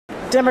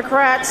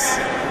Democrats,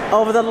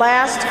 over the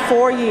last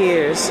 4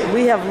 years,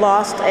 we have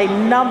lost a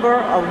number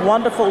of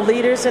wonderful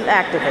leaders and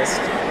activists.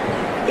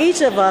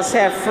 Each of us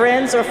have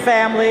friends or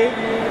family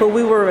who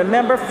we will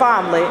remember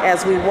fondly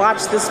as we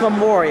watch this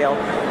memorial,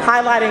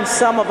 highlighting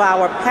some of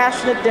our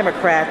passionate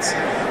Democrats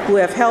who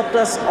have helped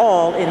us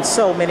all in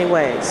so many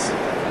ways.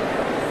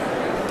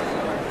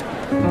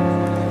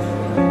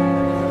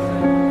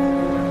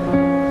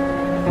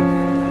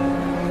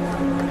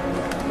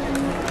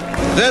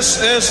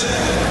 This is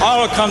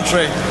our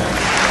country,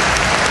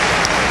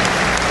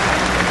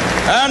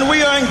 and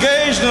we are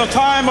engaged in a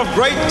time of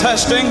great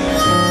testing.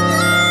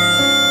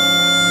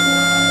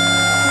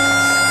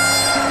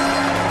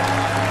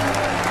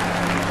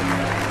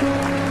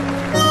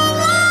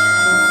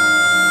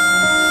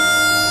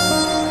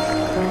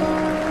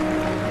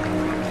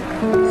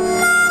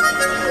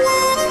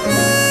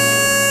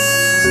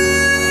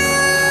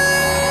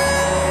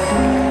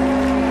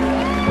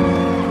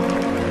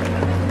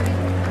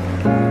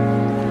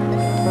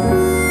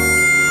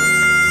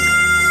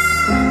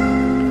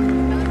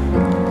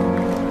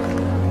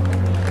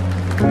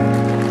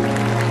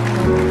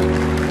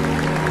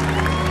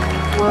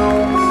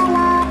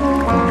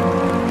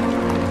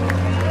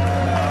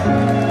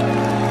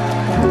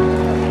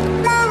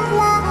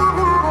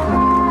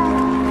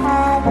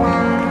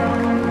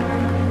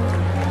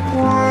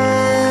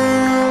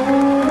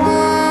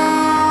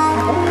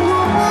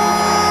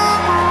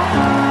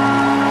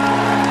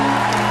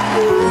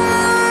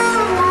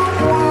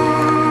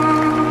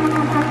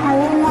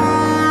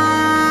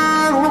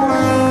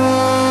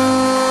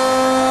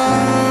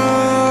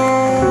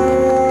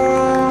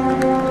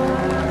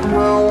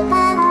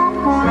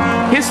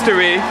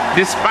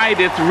 Despite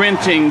its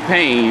wrenching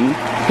pain,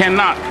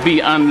 cannot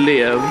be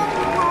unlived,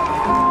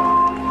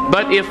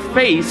 but if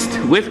faced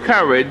with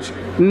courage,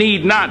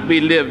 need not be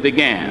lived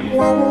again.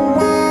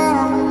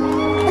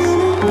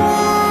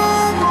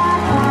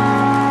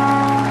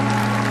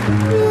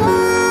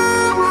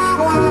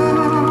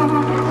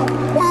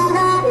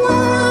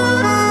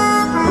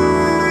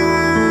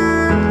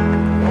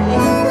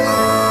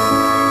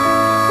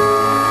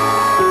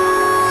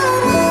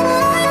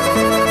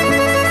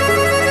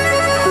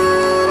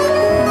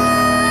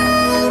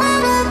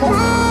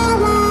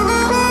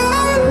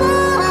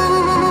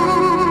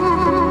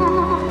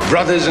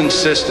 Brothers and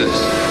sisters,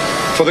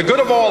 for the good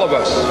of all of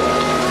us,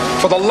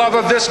 for the love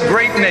of this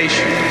great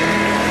nation,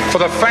 for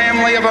the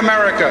family of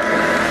America,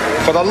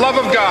 for the love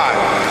of God,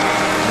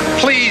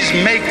 please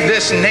make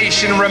this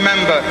nation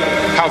remember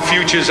how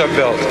futures are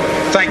built.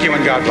 Thank you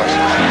and God bless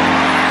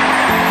you.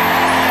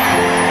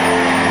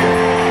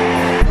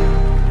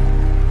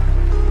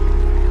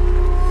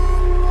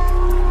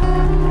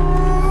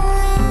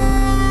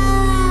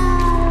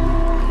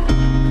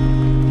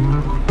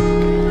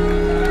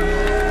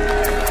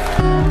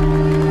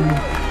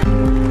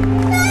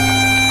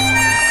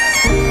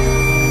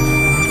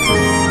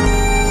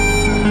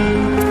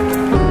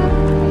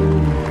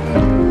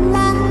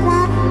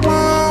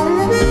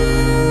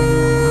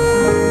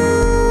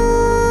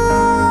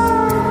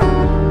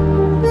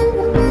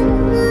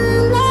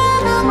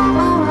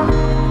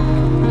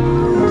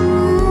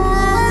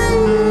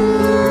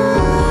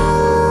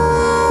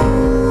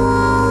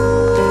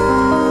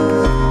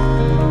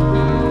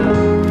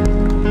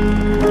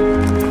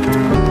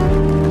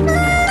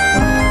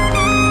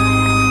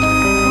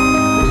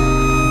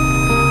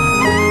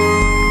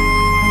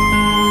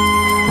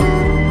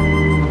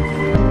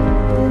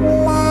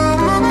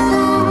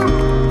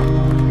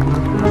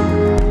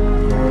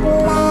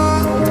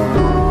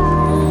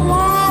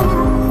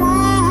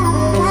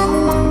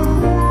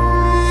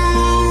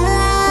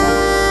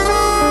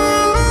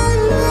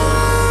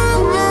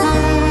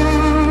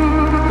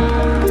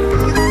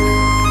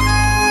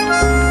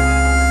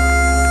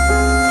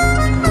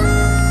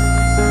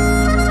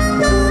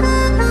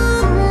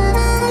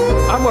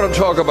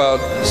 Talk about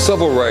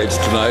civil rights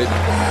tonight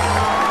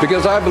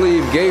because I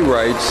believe gay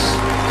rights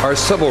are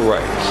civil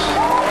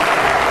rights.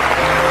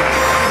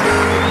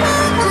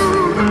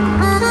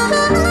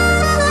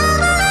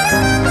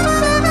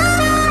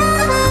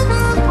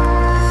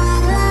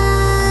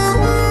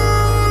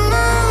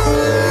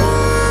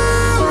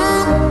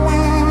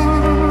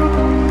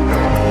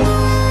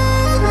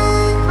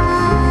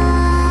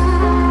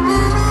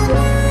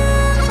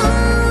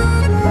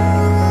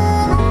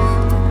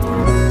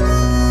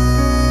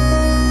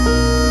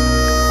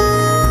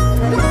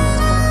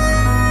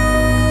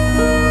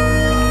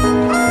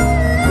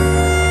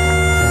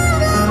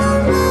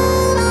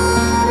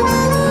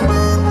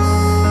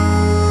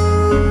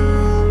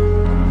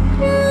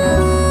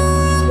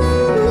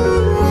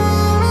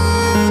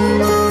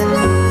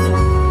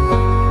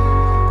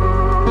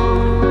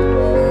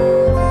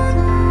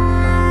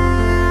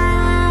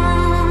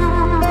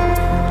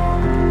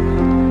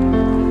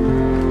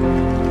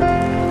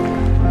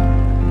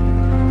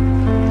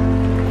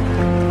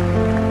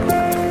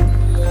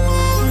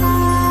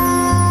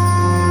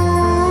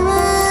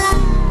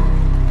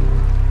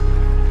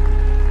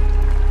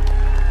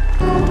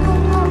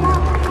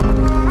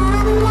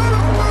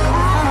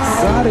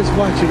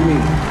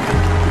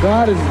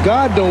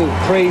 God don't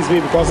praise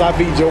me because I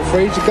beat Joe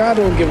Frazier. God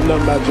don't give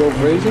nothing about Joe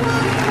Frazier.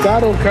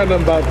 God don't care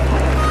nothing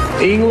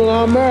about England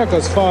or America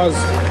as far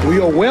as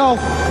your wealth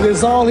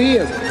is all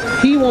his.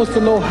 He wants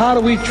to know, how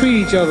do we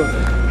treat each other?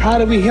 How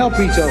do we help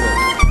each other?